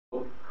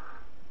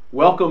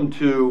Welcome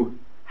to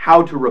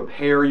How to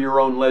Repair Your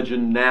Own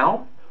Legend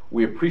Now.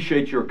 We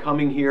appreciate your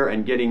coming here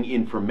and getting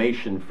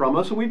information from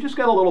us. And we've just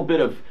got a little bit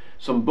of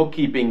some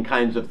bookkeeping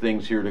kinds of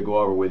things here to go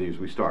over with you as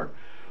we start.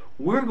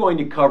 We're going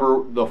to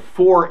cover the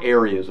 4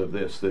 areas of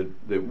this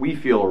that we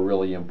feel are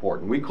really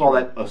important. We call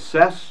that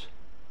assess,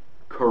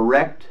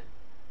 correct,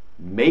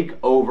 make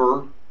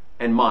over,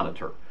 and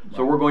monitor.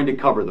 So we're going to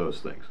cover those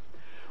things.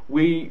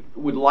 We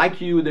would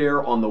like you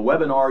there on the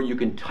webinar, you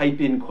can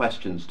type in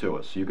questions to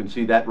us. You can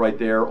see that right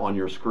there on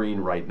your screen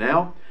right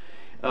now.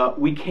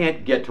 We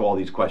can't get to all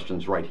these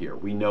questions right here.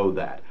 We know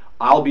that.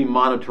 I'll be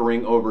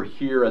monitoring over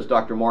here as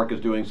Dr. Mark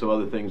is doing some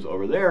other things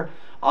over there.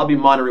 I'll be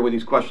monitoring what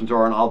these questions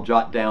are, and I'll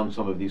jot down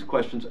some of these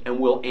questions, and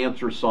we'll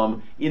answer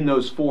some in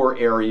those 4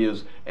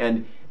 areas.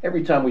 And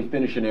every time we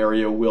finish an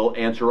area, we'll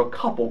answer a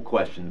couple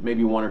questions,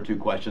 maybe 1 or 2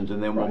 questions,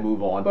 and then we'll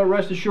move on. But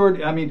rest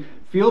assured, I mean,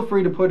 feel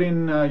free to put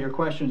in your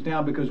questions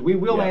now, because we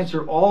will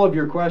answer all of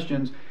your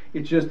questions.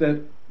 It's just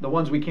that the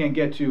ones we can't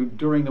get to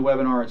during the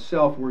webinar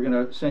itself, we're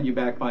going to send you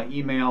back by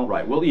email.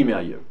 Right, we'll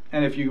email you.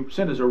 And if you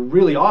send us a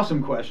really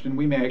awesome question,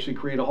 we may actually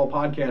create a whole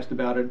podcast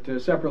about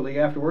it separately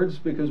afterwards,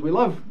 because we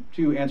love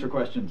to answer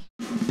questions.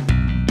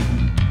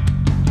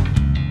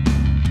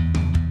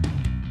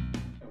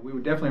 We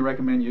would definitely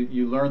recommend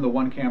you learn the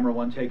one camera,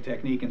 one take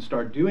technique and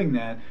start doing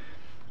that.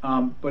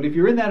 But if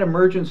you're in that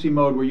emergency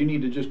mode where you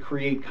need to just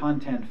create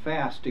content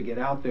fast to get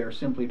out there,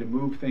 simply to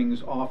move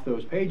things off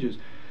those pages,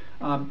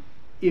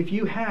 if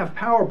you have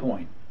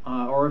PowerPoint,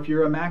 or if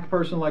you're a Mac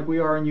person like we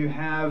are and you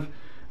have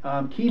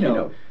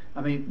Keynote, I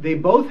mean, they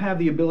both have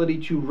the ability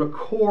to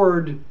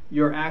record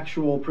your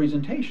actual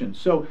presentation.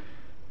 So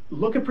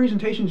look at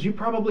presentations. You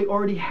probably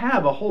already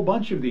have a whole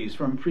bunch of these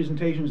from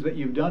presentations that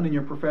you've done in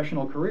your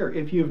professional career.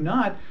 If you've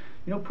not,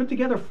 put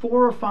together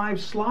 4 or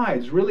 5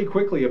 slides really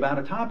quickly about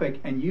a topic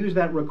and use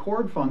that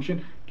record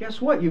function.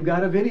 Guess what? You've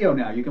got a video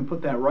now. You can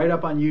put that right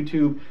up on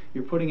YouTube.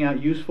 You're putting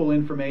out useful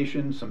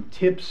information, some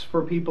tips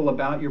for people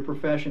about your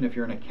profession. If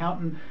you're an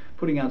accountant,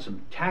 putting out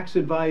some tax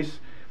advice.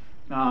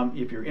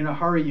 If you're in a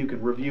hurry, you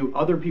can review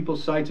other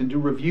people's sites and do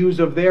reviews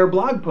of their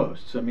blog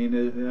posts. I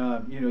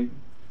mean,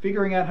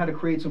 figuring out how to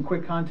create some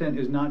quick content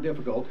is not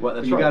difficult. Well,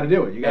 that's right. You got to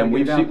do it. And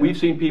we've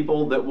seen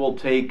people that will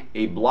take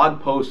a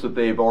blog post that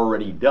they've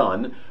already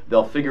done.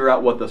 They'll figure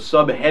out what the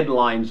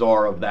sub-headlines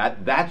are of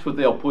that. That's what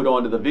they'll put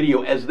onto the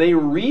video as they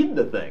read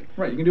the thing.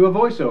 Right, you can do a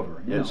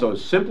voiceover. And so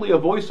simply a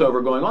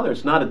voiceover going on there.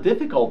 It's not a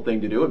difficult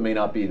thing to do. It may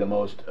not be the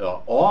most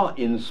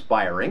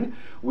awe-inspiring.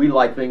 We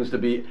like things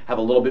to have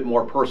a little bit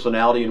more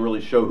personality and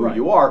really show who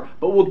you are,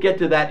 but we'll get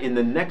to that in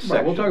the next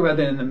section. We'll talk about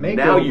that in the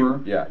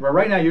makeover. But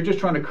right now you're just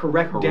trying to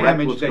correct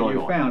damage that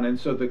you found. And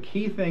so the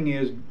key thing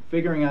is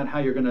figuring out how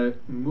you're going to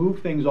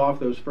move things off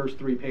those first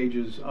 3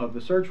 pages of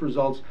the search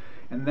results.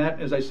 And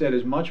that, as I said,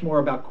 is much more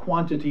about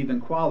quantity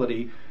than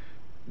quality.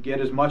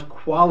 Get as much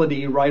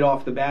quality right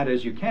off the bat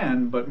as you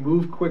can, but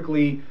move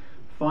quickly.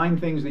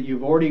 Find things that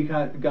you've already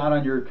got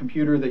on your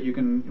computer that you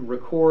can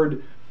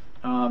record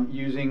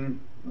using,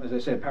 as I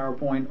said,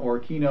 PowerPoint or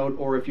Keynote,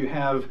 or if you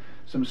have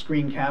some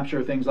screen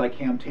capture, things like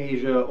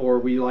Camtasia, or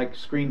we like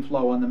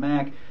ScreenFlow on the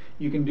Mac,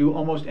 you can do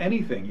almost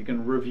anything. You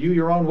can review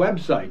your own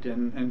website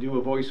and do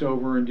a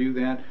voiceover and do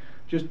that.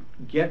 Just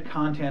get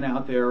content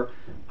out there,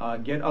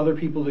 get other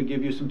people to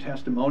give you some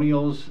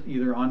testimonials,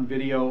 either on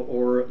video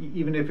or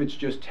even if it's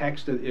just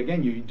text.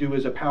 Again, you do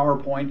as a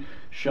PowerPoint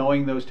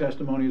showing those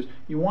testimonials.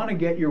 You want to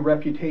get your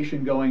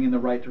reputation going in the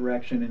right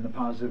direction, in the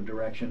positive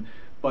direction.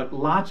 But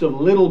lots of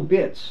little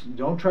bits.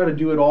 Don't try to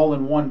do it all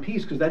in one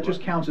piece, because that just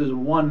counts as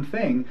one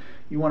thing.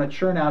 You want to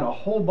churn out a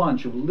whole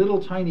bunch of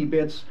little tiny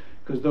bits,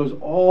 because those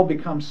all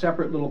become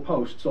separate little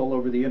posts all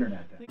over the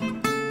internet.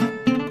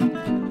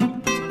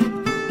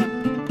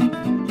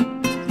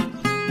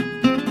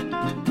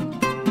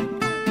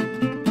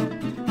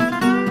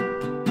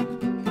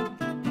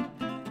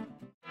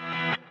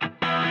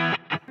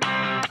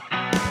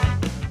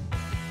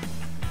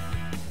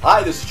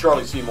 Hi, this is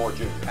Charlie Seymour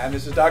Jr. And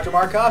this is Dr.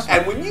 Mark Osman.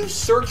 And when you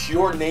search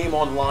your name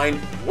online,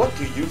 what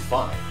do you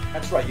find?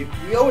 That's right.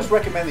 We always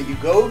recommend that you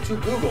go to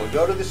Google,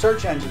 go to the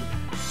search engine,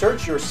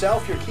 search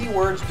yourself, your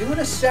keywords, do an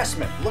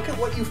assessment. Look at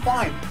what you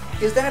find.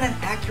 Is that an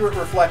accurate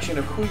reflection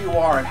of who you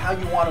are and how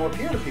you want to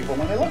appear to people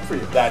when they look for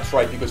you? That's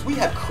right, because we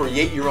have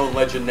Create Your Own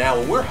Legend now,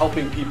 and we're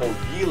helping people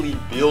really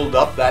build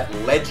up that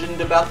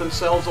legend about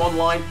themselves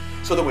online,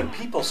 so that when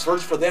people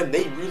search for them,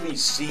 they really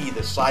see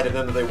the side of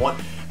them that they want.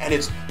 And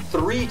it's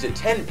 3 to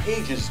 10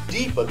 pages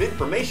deep of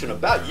information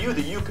about you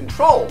that you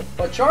control.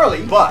 But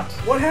Charlie,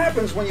 what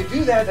happens when you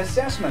do that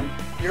assessment?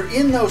 You're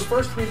in those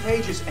first 3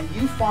 pages and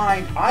you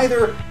find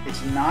either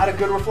it's not a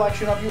good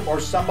reflection of you, or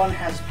someone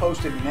has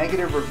posted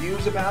negative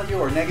reviews about you,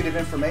 or negative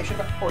information,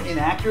 or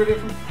inaccurate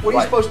information. What are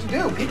you supposed to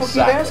do? People keep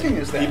asking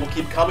us that. People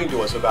keep coming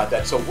to us about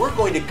that. So we're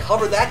going to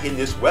cover that in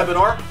this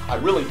webinar.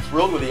 I'm really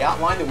thrilled with the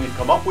outline that we've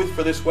come up with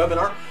for this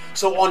webinar.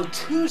 So on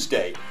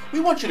Tuesday, we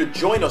want you to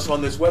join us on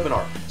this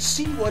webinar.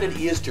 See what it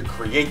is to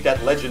create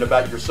that legend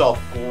about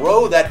yourself.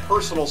 Grow that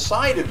personal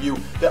side of you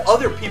that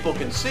other people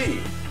can see.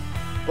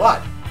 But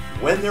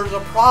when there's a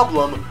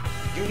problem,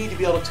 you need to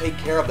be able to take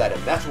care of that,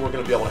 and that's what we're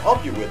going to be able to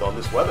help you with on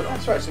this webinar.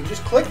 That's right. So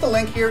just click the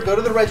link here, go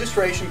to the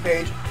registration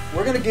page.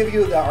 We're going to give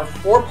you our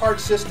 4-part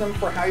system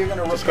for how you're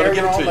going to repair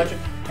your own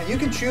legend. And you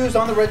can choose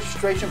on the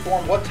registration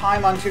form what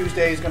time on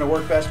Tuesday is going to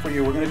work best for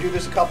you. We're going to do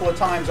this a couple of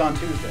times on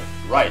Tuesday.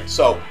 Right.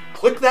 So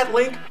click that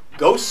link,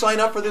 go sign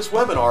up for this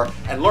webinar,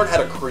 and learn how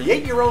to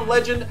create your own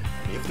legend.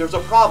 If there's a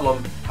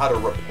problem, how to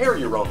repair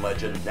your own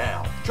legend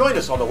now. Join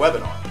us on the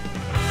webinar.